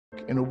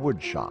in a wood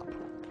shop.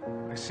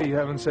 I see you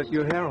haven't set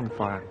your hair on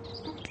fire.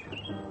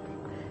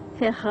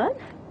 Herr Hahn?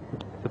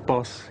 The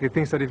boss, he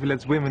thinks that if he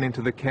lets women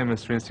into the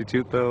chemistry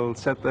institute, they'll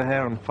set their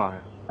hair on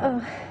fire.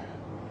 Oh,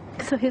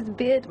 so his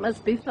beard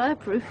must be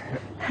fireproof.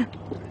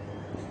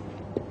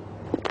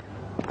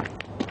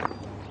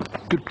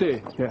 Good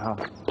day, Herr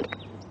Hahn.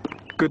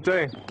 Good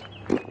day.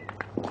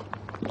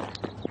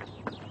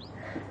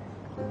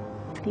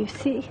 You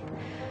see,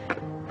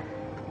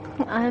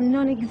 I am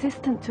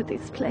non-existent to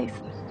this place.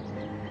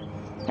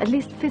 At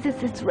least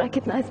physicists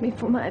recognize me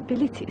for my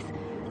abilities.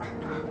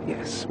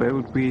 Yes, where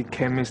would we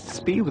chemists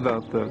be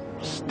without the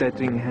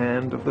steadying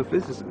hand of the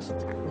physicist?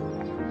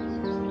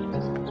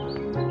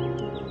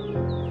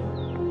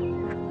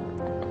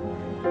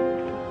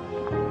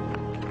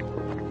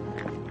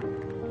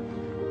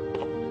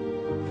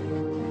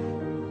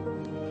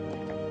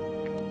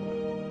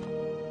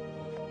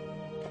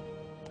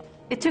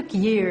 It took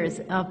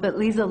years, but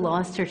Lisa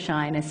lost her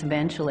shyness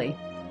eventually.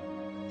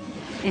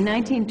 In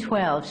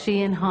 1912,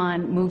 she and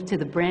Hahn moved to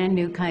the brand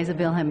new Kaiser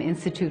Wilhelm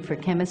Institute for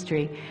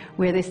Chemistry,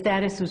 where their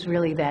status was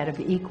really that of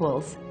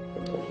equals.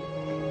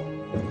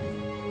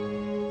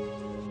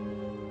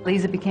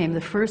 Lisa became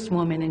the first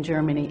woman in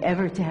Germany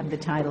ever to have the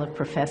title of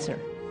professor.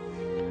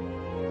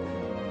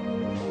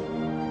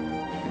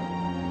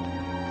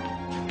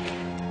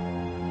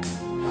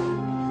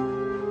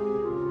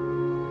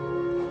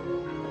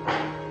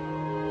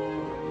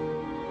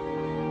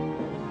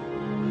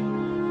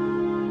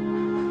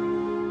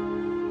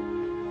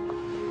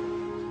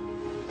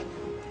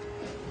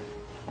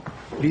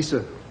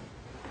 Lisa,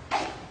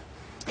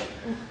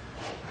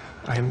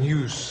 I am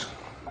Hughes.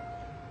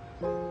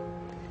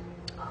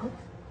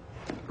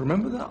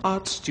 Remember the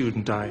art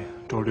student I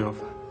told you of?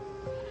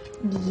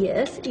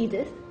 Yes,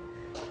 Edith.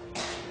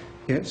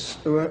 Yes,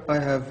 well, I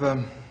have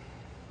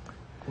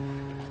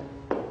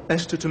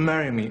asked her to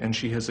marry me, and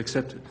she has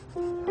accepted.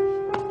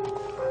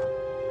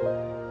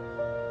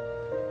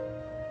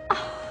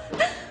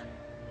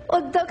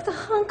 Oh, Dr.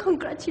 Hahn,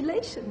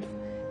 congratulations.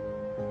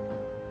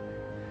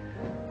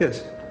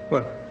 Yes,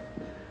 well,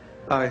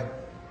 I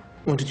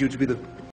wanted you to be the